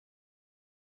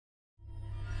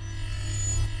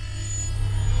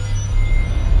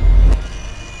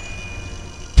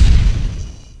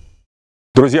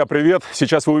Друзья, привет!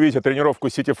 Сейчас вы увидите тренировку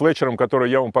с Сити Флетчером, которую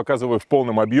я вам показываю в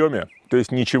полном объеме. То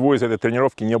есть ничего из этой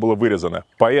тренировки не было вырезано.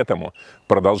 Поэтому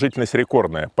продолжительность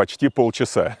рекордная, почти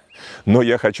полчаса. Но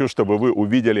я хочу, чтобы вы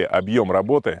увидели объем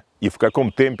работы и в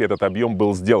каком темпе этот объем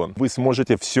был сделан. Вы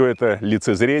сможете все это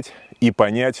лицезреть и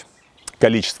понять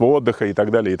количество отдыха и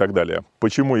так далее, и так далее.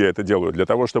 Почему я это делаю? Для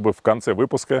того, чтобы в конце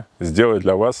выпуска сделать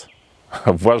для вас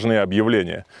важные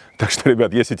объявления. Так что,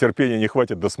 ребят, если терпения не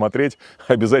хватит досмотреть,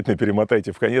 обязательно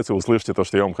перемотайте в конец и услышите то,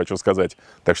 что я вам хочу сказать.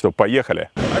 Так что поехали.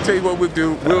 I'll tell you what we'll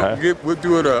do. We'll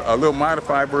do it a little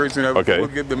modified version of it. Okay. We'll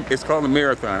give them. It's called a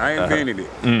marathon. I invented it.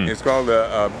 It's called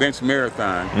a bench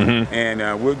marathon,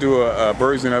 and we'll do a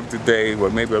version of today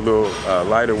with maybe a little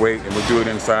lighter weight, and we'll do it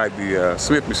inside the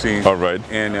Smith machine. All right.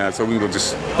 And so we will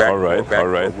just back and forth, back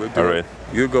and forth. We'll do it.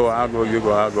 You go, I'll go, you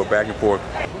go, I'll go, back and forth.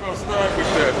 We're gonna start with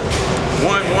the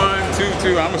 1, 1,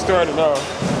 2, 2. I'm gonna start it off.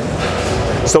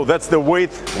 So that's the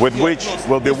weight with which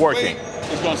we'll be working.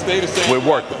 It's gonna stay the same. We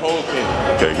work the whole thing.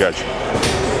 Okay, gotcha.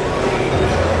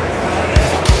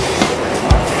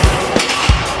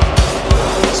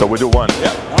 So we do one.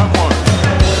 Yeah, 1, 1.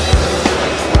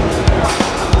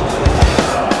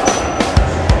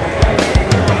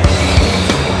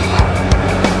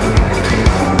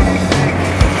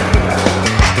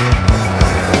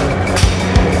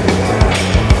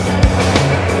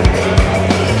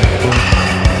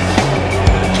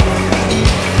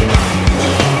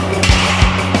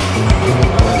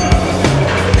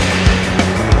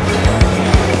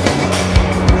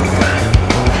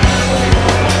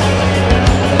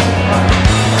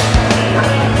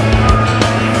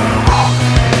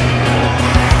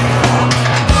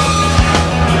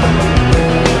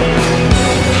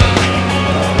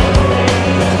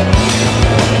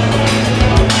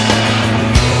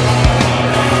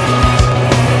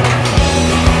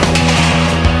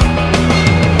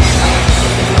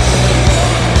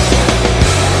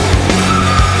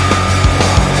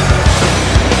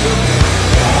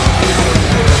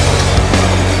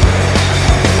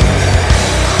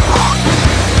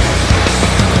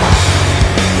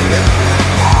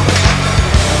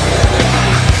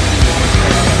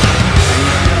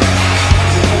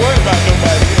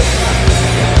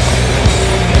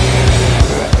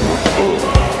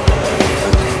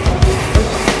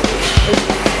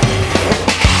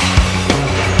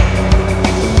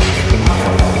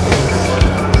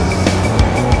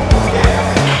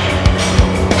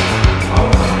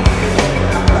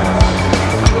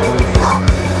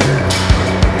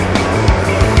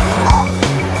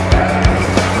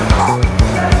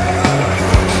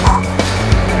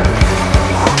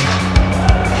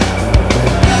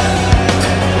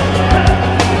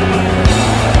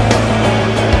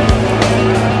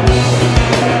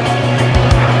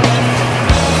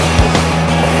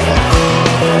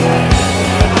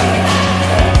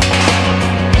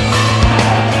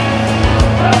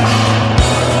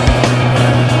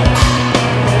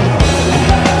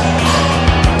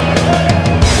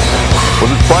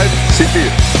 CT.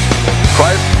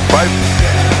 5, 5.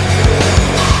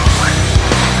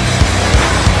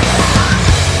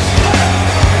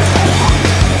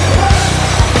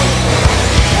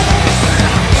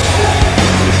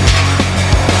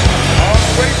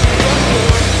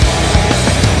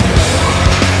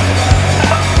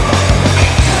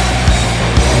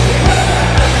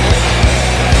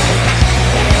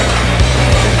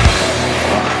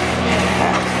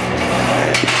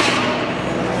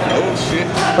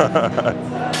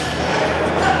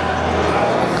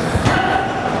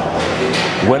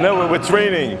 Whenever we're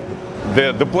training,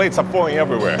 the plates are falling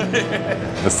everywhere.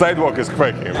 The sidewalk is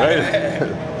cracking, right?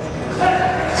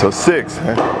 So 6.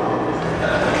 Huh?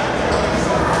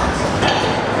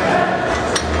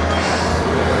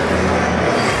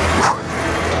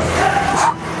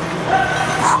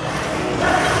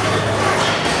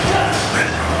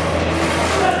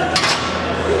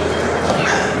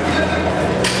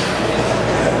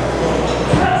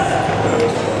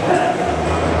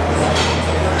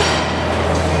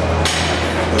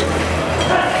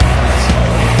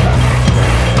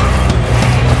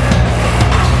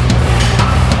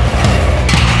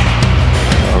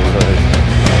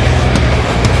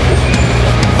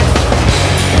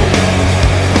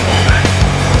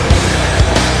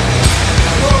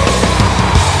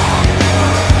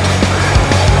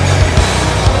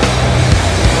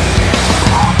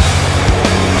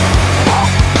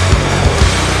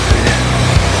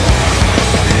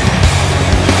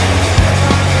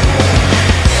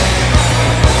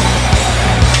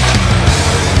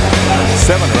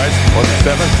 Was it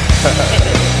 7?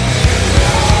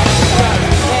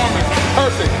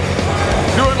 Perfect.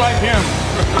 Do it like him.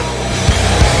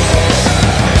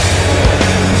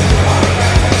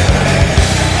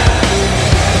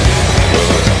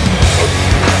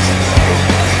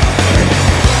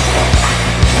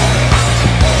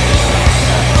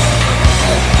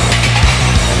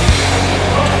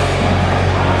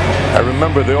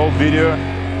 remember the old video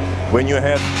when you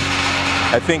had,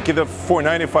 I think, either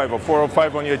 495 or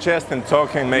 405 on your chest and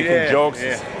talking, making jokes?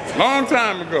 Yeah. Long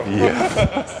time ago.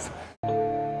 Yeah.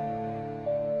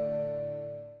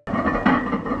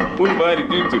 What do you like to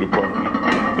do to the party?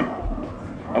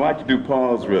 I like to do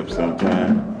pause reps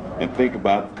sometimes and think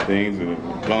about the things that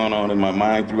have gone on in my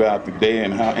mind throughout the day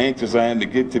and how anxious I am to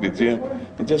get to the gym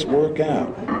and just work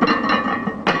out.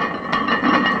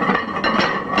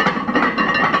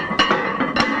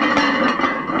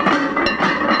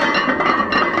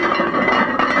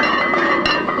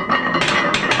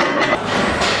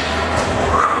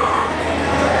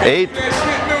 Eight.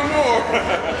 No more.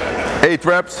 8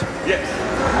 reps? Yes.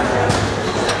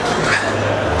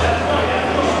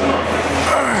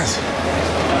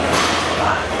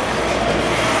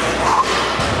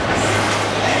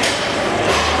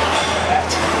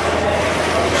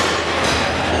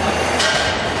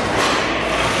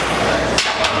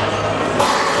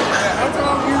 How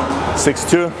tall are you?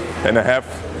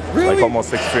 6'2.5". Really? Like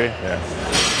almost 6'3". Yeah.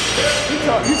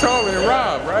 You taller than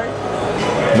Rob, right?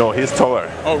 No, he's taller.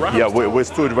 Oh, Rob's yeah, we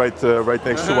stood right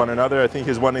next to one another. I think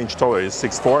he's 1 inch taller. He's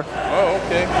 6'4". Oh,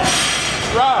 okay.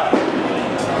 Rob,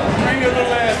 bring your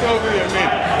little ass over here a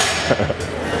minute.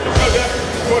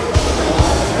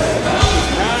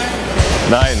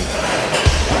 9.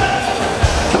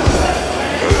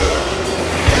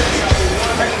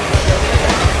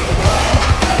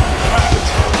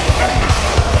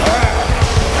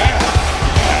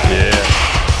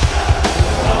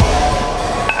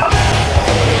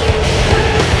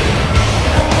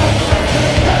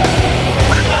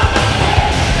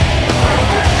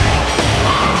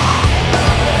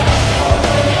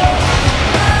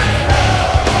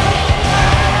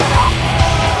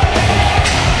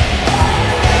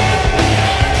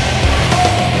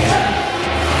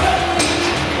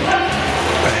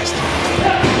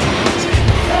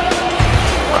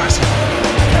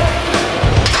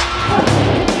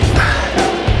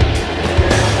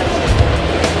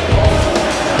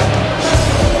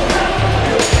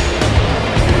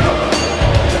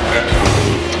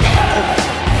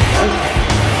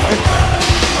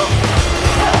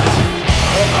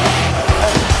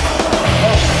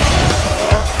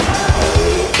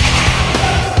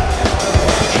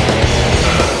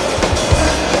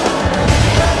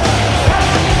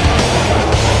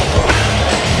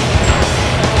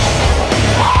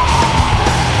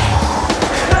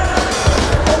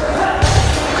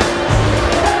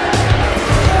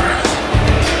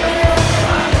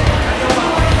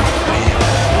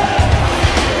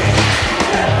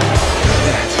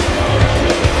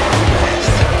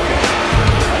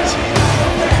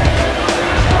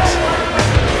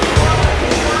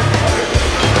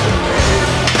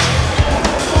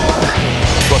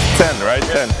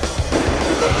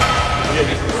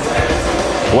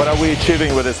 What are we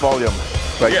achieving with this volume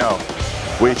right now?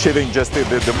 We're achieving just the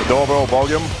overall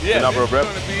volume, the number of reps?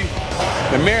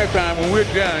 The marathon, when we're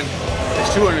done,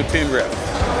 it's 210 reps.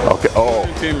 Okay, oh,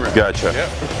 210 reps. Gotcha. Yep.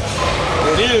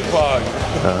 It is volume.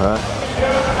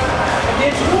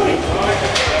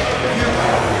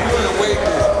 Doing a weight is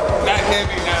not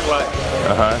heavy, not light.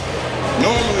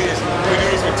 Normally we do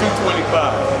this with 225,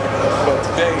 but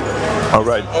today, all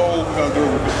right. we're gonna do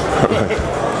it with this.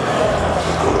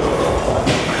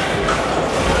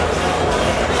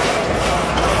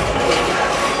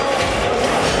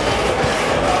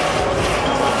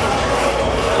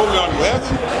 What we on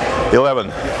 11? 11.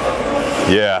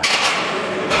 Yeah.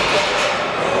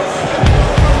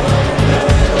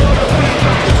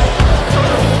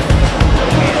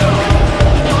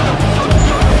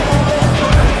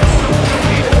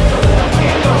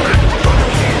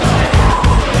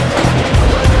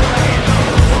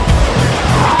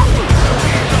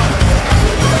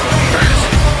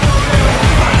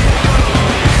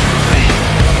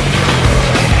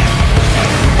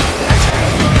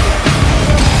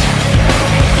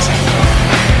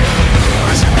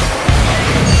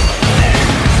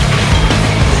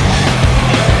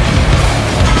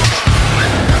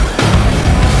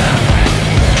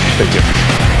 Thank you.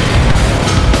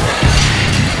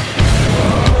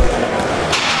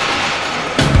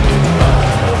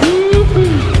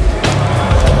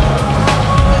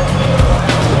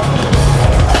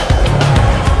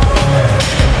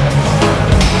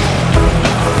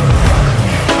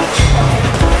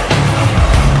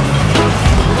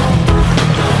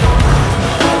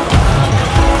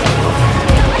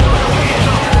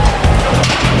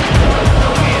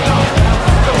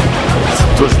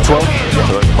 It was 12?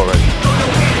 All right.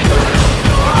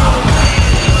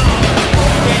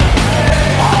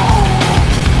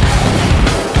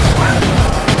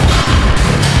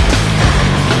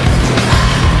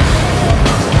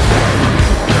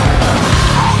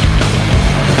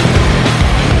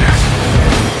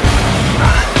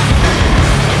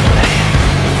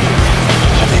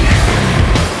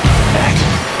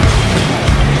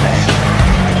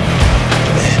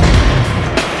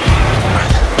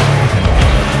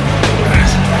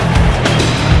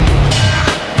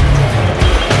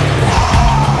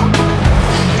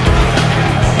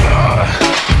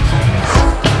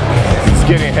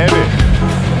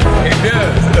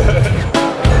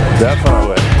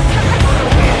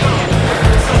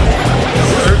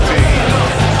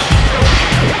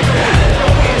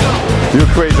 You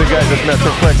crazy guy, that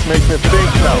Metro Flex makes me think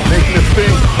now. Make me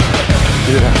think.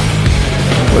 Yeah.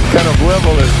 What kind of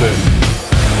level is this?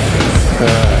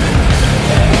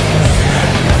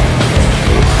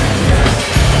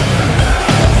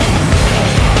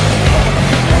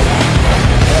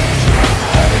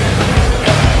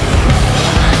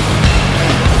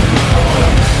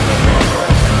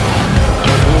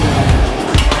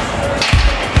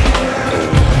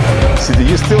 See,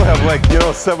 you still have like, you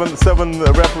know, seven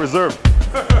rep reserve.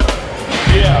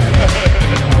 Yeah.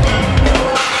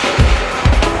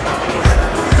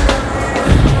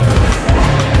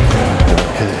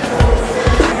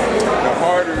 The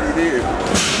harder it is.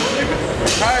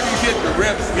 The harder you get, the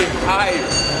reps get higher.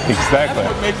 Exactly.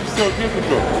 That's what makes it so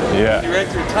difficult. Yeah. When you're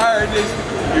at your tiredness,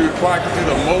 you're required to do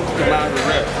the most amount of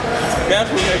reps. That's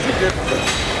what makes it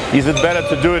difficult. Is it better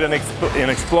to do it in an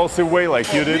explosive way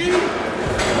like you did?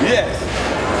 Yes.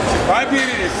 If I did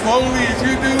it as slowly as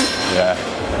you do, Yeah.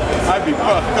 I'd be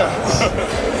fucked up.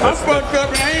 I'm fucked up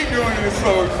and I ain't doing it as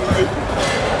slow as you do.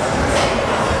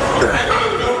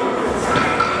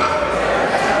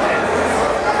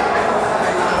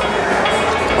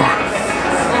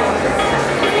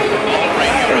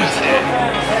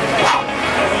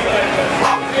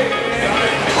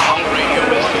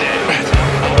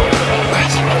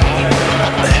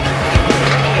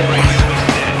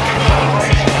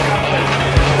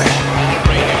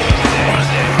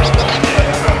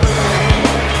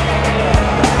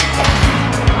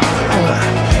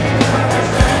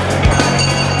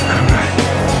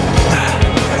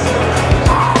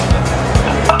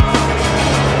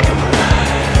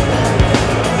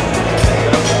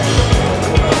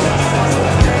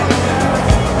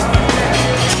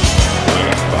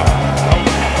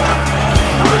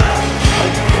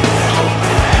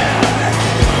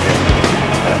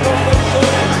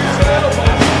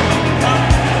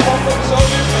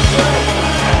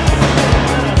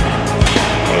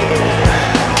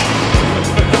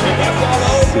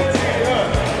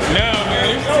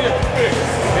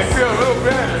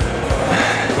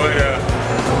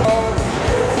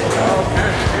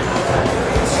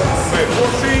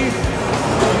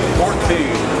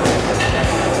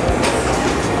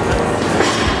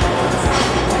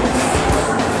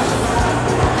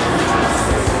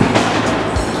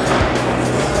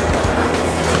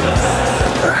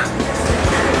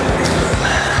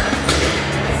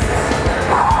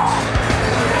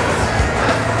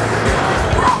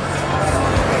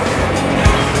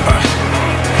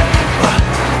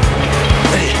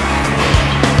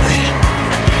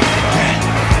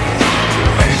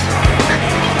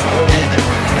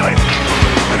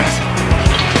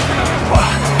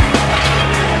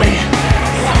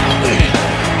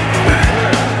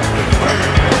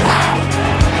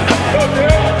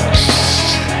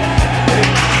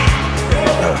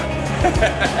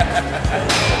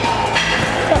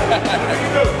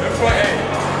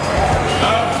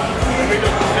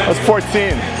 That's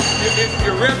 14.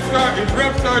 Your reps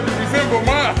start to resemble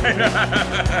mine.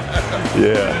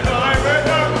 Yeah.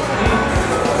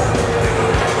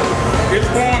 It's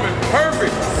forming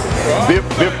perfect.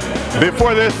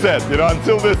 Before this set, you know,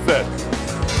 until this set.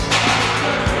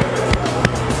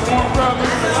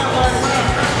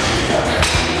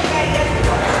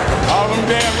 All them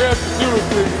damn reps do it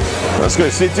to you. Так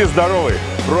сказать, сети здоровый,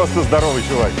 просто здоровый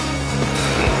чувак.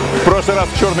 В прошлый раз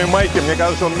в черной майке, мне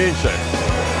кажется, он меньше.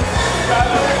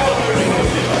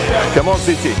 Come on,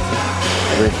 CT.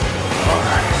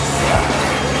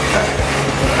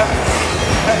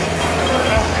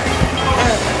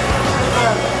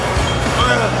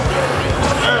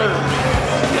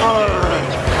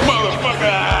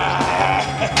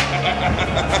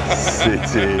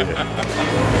 CT.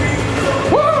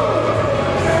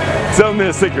 Tell me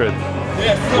a secret.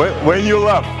 Yes. When you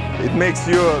laugh, it makes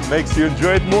you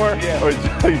enjoy it more, Yeah. or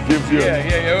it gives you. Yeah.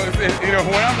 You know,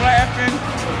 when I'm laughing,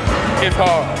 it's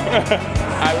hard.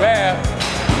 I laugh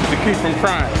to keep from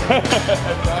crying. So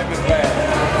I just laugh.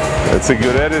 That's a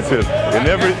good attitude. You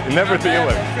never feel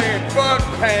it. I'm saying, fuck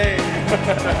pain.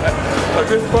 Or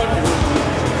just fuck it.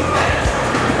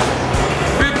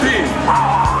 15.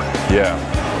 Yeah.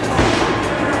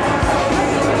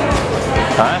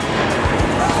 А?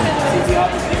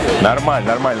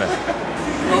 Нормально.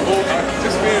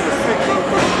 Just being a sick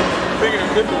motherfucker, thinking of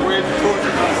different ways to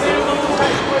torture myself.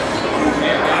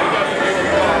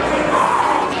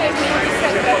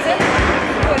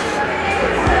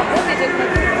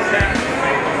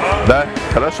 Да?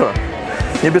 Хорошо.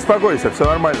 Не беспокойся, все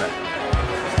нормально.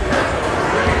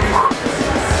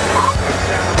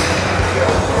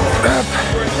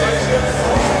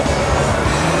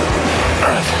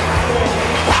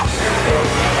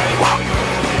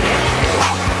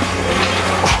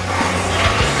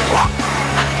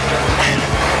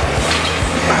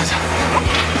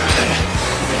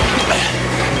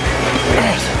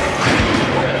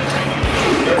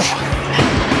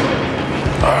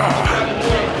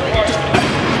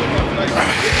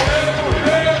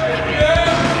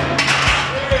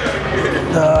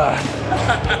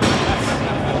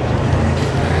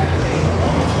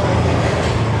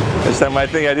 time I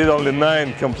think I did only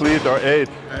 9 complete or 8,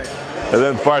 and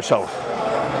then partial.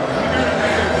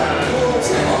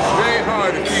 Very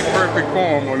hard to keep perfect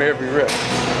form on every rep.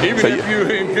 Even So if you're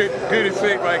in good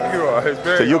shape like you are, it's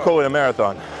very So you hard. call it a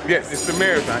marathon? Yes, it's the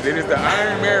marathon. It is the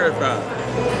Iron Marathon.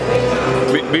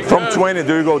 From 20,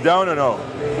 do you go down or no?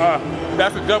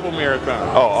 That's a double marathon.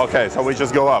 Oh, okay, so we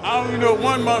just go up. I only know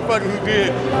one motherfucker who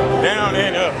did down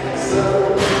and up.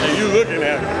 And you looking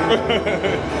at him.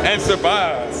 And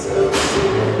survived.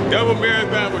 Double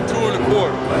marathon with 2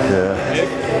 1/4. Yeah.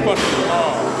 It's fucking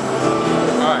long.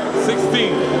 All right,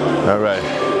 16. All right.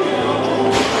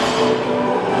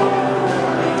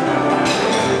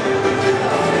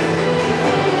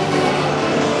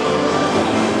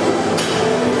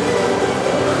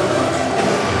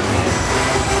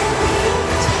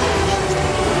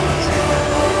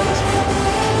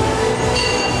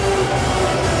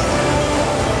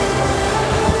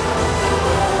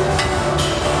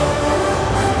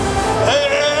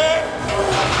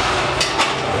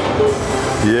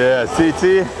 Yeah, CT.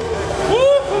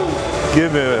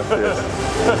 Give me a fist.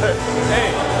 Hey.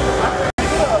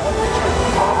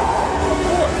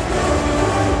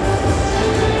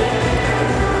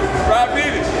 Rob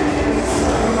did it.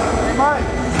 Mike.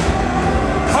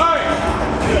 Mike.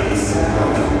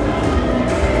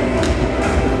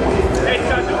 Hey,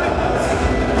 can I do it?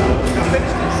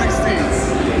 16.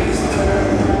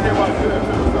 Hey, watch this.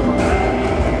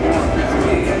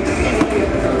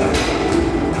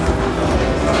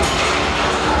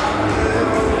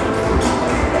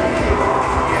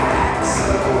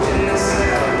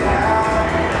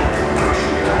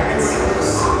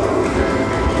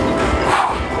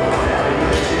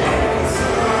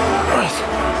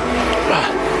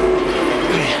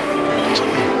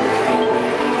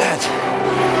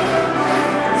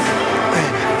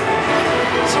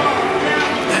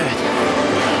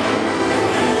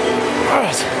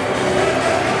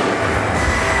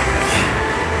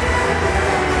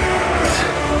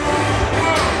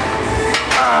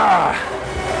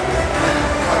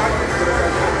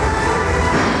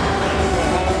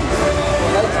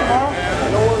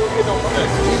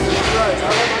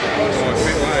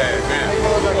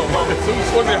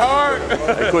 Was it hard?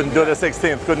 I couldn't do the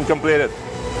 16th, couldn't complete it.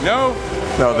 No?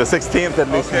 No, the 16th at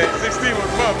least. Okay, 16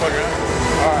 was motherfucker,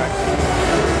 huh? All right.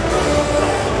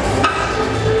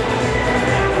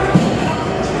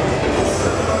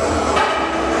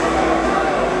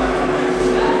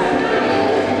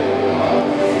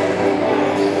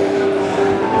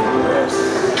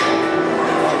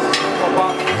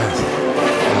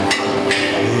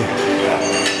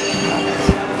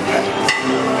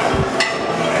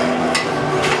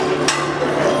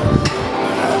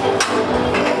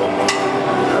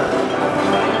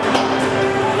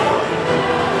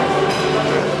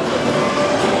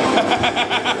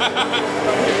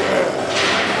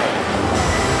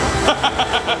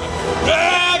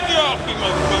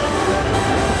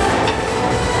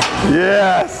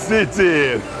 Yeah,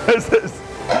 CT.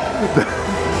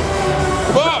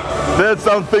 Fuck! That's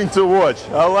something to watch.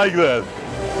 I like that.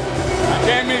 I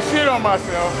can't make shit on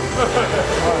myself.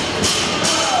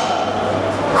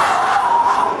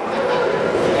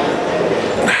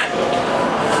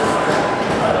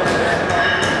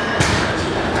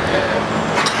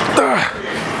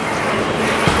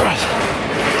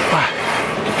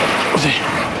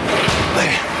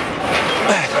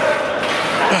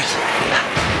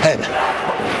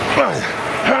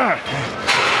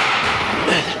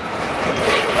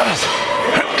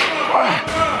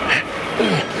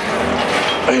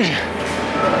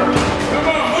 Come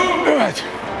on, move! Right.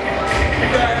 You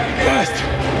got it.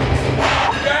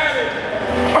 You got it.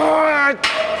 Alright.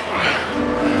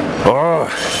 Oh.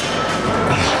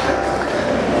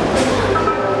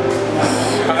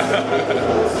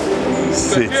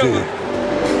 CT.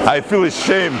 I feel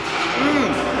ashamed.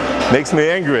 Makes me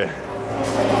angry.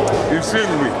 You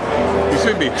shouldn't be. You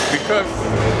shouldn't be. Because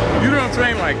you don't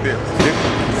train like this.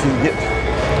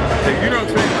 You don't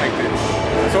train like this.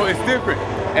 So it's different.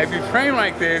 If you train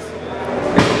like this, it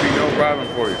will be no problem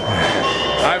for you.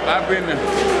 I've been,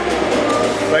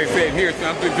 like I said, here, so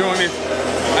I'm doing this.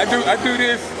 I do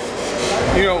this,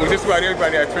 you know, with just about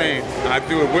everybody I train. I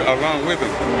do it along with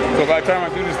them. So by the time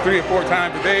I do this 3 or 4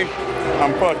 times a day,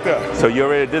 I'm fucked up. So you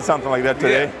already did something like that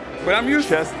today? Yeah, but I'm used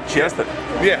to it. Chest?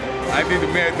 Yeah, I did the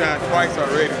marathon twice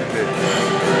already today.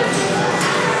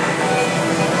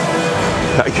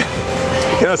 I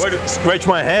cannot scratch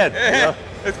my head. Yeah, You know?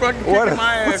 it's fucking kicking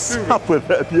my ass too. What's up with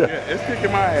that? Yeah. Yeah, it's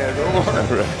kicking my ass.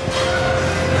 All right.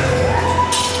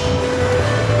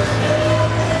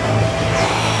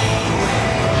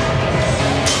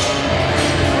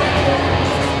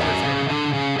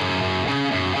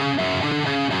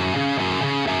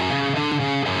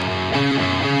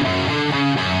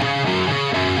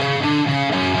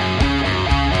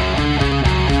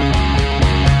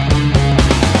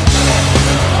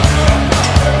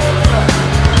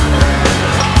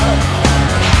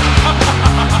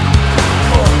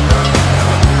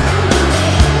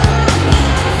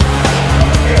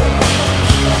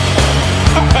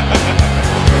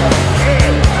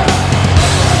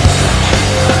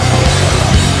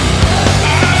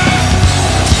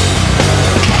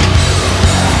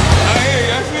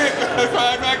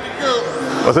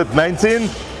 Was it 19?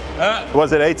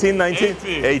 Was it 18, 19?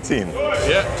 18. 18.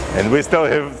 Yeah. And we still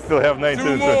have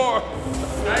 19. 2 more.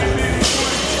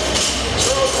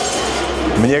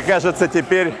 Мне кажется,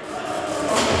 теперь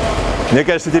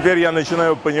я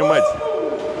начинаю понимать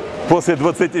после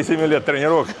 27 лет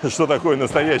тренировок, что такое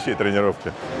настоящая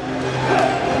тренировка.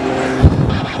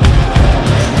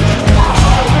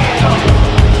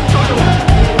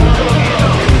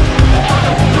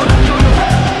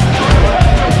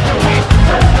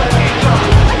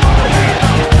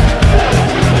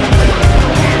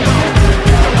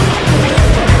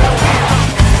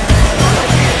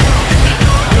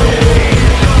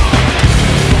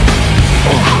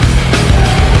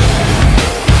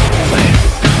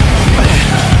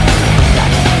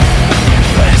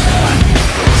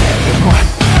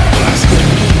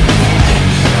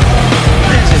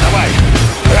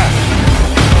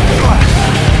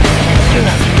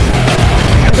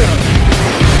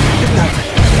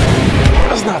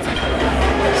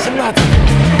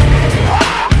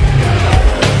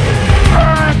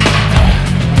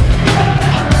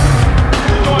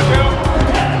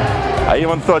 I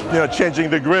even thought, changing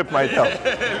the grip might help.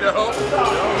 No.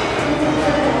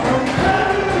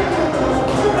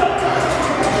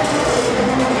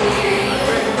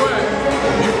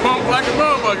 You pump like a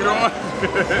motherfucker, don't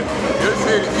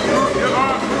you? Your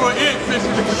arm grew an inch since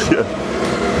you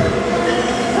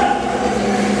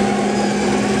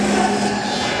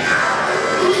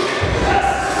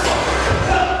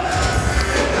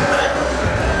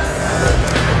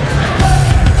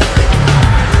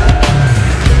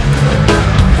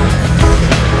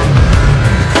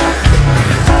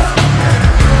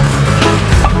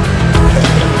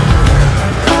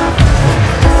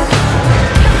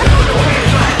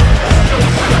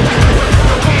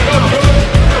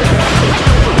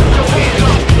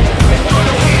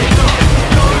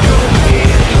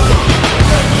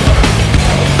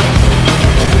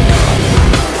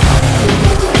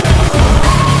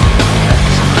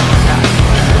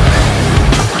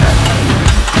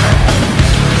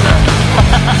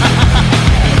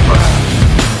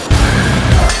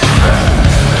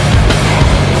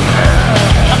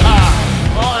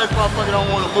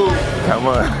Come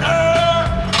on.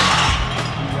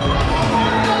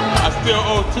 I still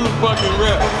owe 2 fucking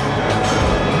reps.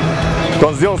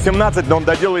 Он сделал 17, но он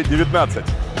доделает 19.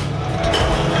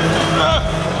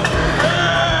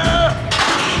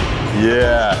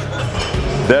 Yeah,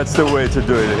 that's the way to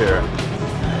do it here.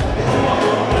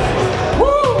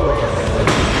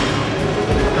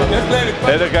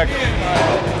 Это как...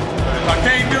 If I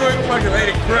can't do it, fucking let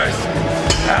it crush.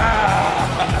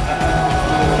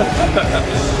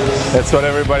 That's what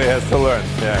everybody has to learn.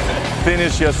 Yeah.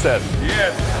 Finish your set.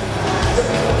 Yes.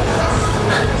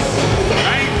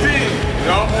 19.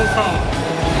 You're almost home.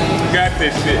 You got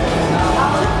this shit.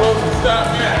 You're supposed to stop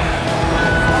now.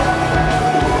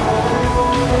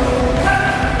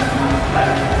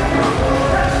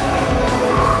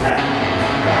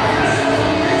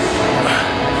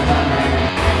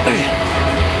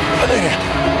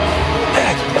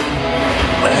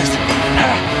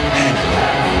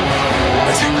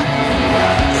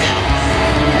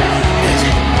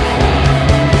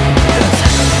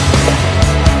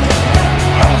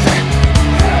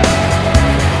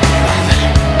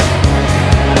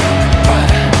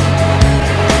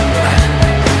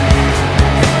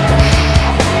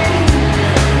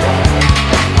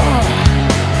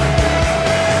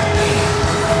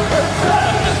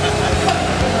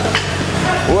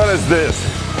 What is this?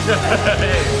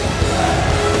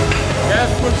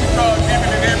 That's what you call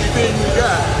giving it everything you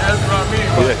got. That's what I mean.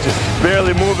 Yeah, just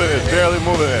barely moving it, barely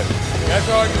moving it. That's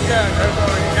all you got. That's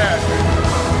all you got.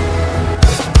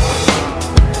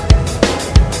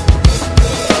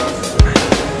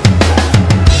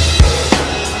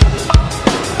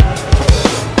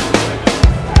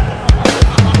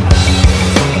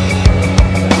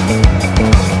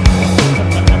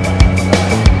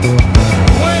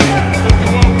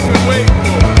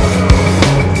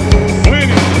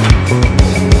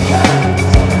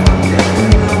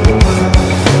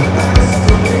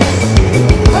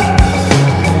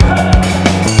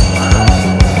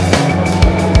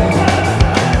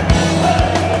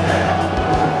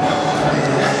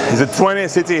 Is it 20,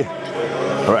 City?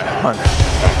 All right, on.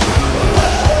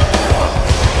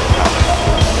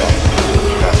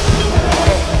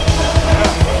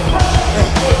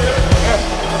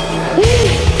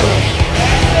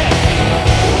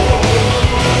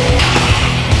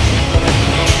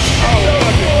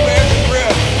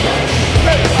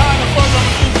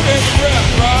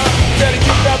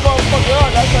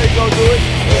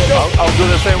 I'll do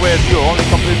the same way as you, only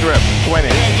complete rep, 20.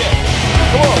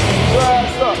 Come on,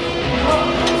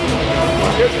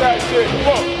 that shit.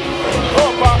 Come on. Go,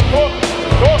 Bob. Go.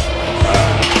 Go.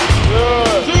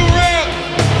 Good. 2 reps.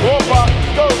 Go, Bob.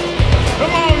 Go.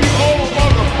 Come on, you old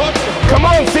motherfucker. Come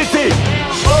on, City.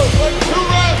 Go, 2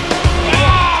 reps.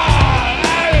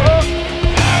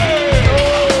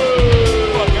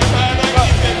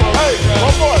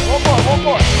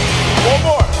 One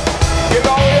more. Get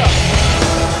all the way up.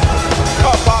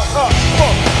 Up, Bob. Up. Come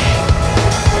on.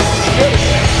 Get it.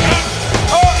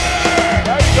 Up.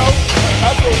 There you go.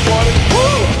 That's what we wanted.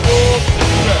 Woo.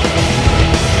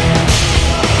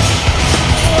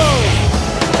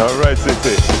 All right,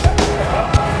 City.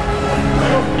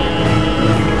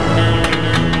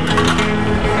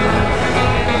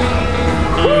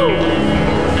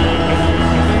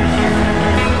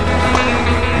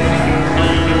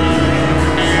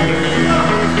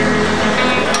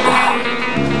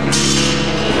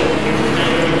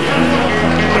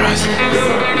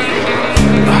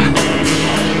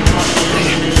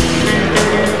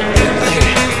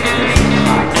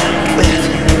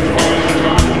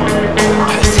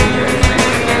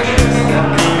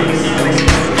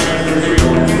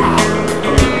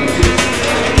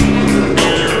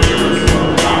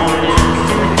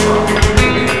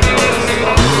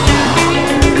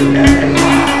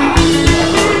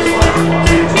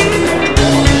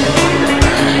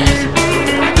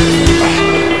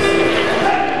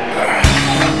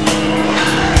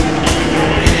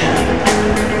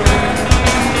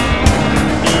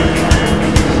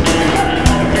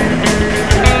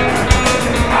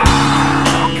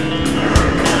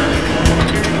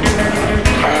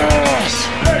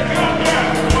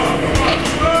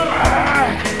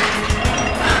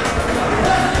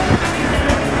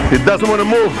 He doesn't want to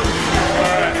move.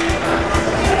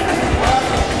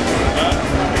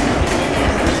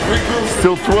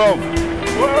 Still 12. Come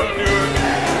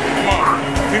on.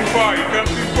 Too far. You come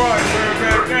too far. You bring it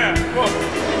back down. Come on.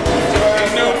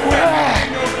 No quick.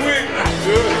 No quick.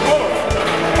 Good. Come on.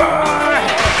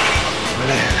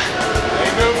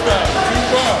 Ain't no stop. Too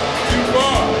far. Too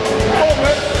far. Come on,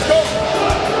 man. Let's go.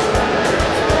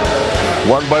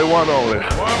 One by one only.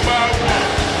 One by one.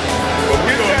 But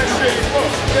get that shit. Come on.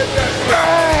 Get that shit.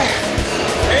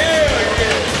 Hell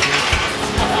yeah.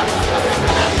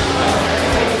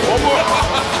 One more.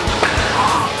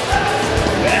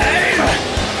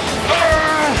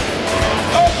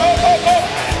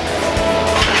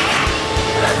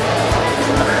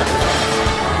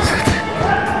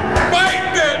 Fight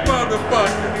that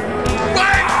motherfucker.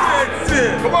 Fight that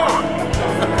shit. Come on.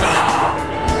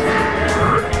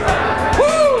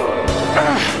 Woo.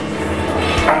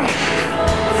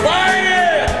 Fight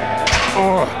it.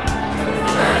 Oh.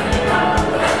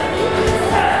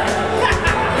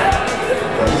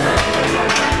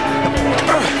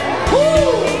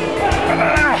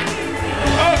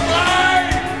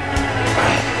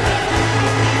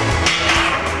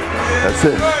 That's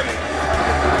it.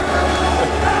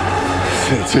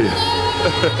 That's it.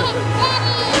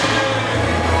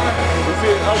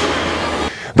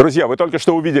 Друзья, вы только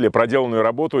что увидели проделанную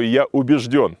работу, и я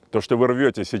убежден, что вы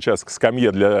рвете сейчас к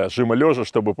скамье для жима лежа,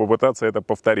 чтобы попытаться это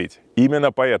повторить.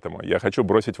 Именно поэтому я хочу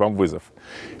бросить вам вызов.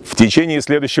 В течение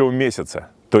следующего месяца,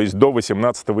 то есть до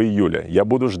 18 июля, я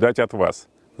буду ждать от вас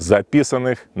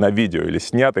записанных на видео или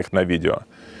снятых на видео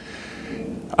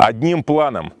одним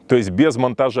планом, то есть без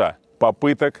монтажа,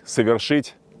 попыток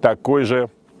совершить такой же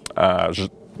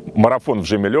марафон в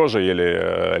жиме лежа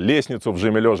или лестницу в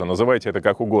жиме лежа, называйте это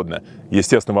как угодно.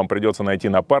 Естественно, вам придется найти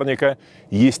напарника,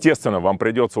 естественно, вам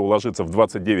придется уложиться в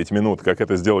 29 минут, как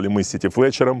это сделали мы с Сити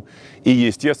Флетчером, и,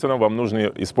 естественно, вам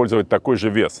нужно использовать такой же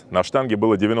вес. На штанге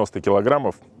было 90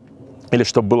 килограммов, или,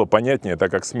 чтобы было понятнее, так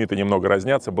как Смиты немного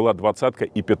разнятся, была 20-ка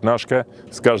и 15-ка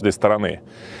с каждой стороны.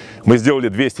 Мы сделали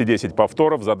 210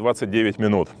 повторов за 29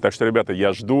 минут. Так что, ребята,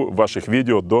 я жду ваших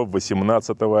видео до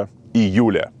 18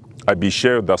 июля.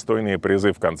 Обещаю достойные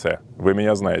призы в конце. Вы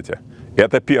меня знаете.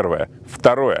 Это первое.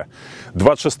 Второе.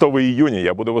 26 июня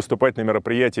я буду выступать на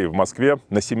мероприятии в Москве,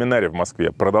 на семинаре в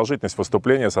Москве. Продолжительность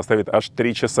выступления составит аж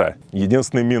 3 часа.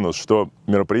 Единственный минус, что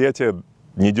мероприятие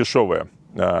не дешевое.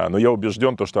 Но я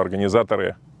убежден, что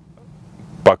организаторы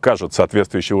покажут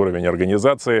соответствующий уровень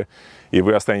организации, и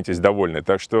вы останетесь довольны.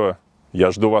 Так что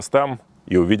я жду вас там,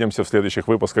 и увидимся в следующих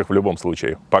выпусках в любом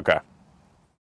случае. Пока!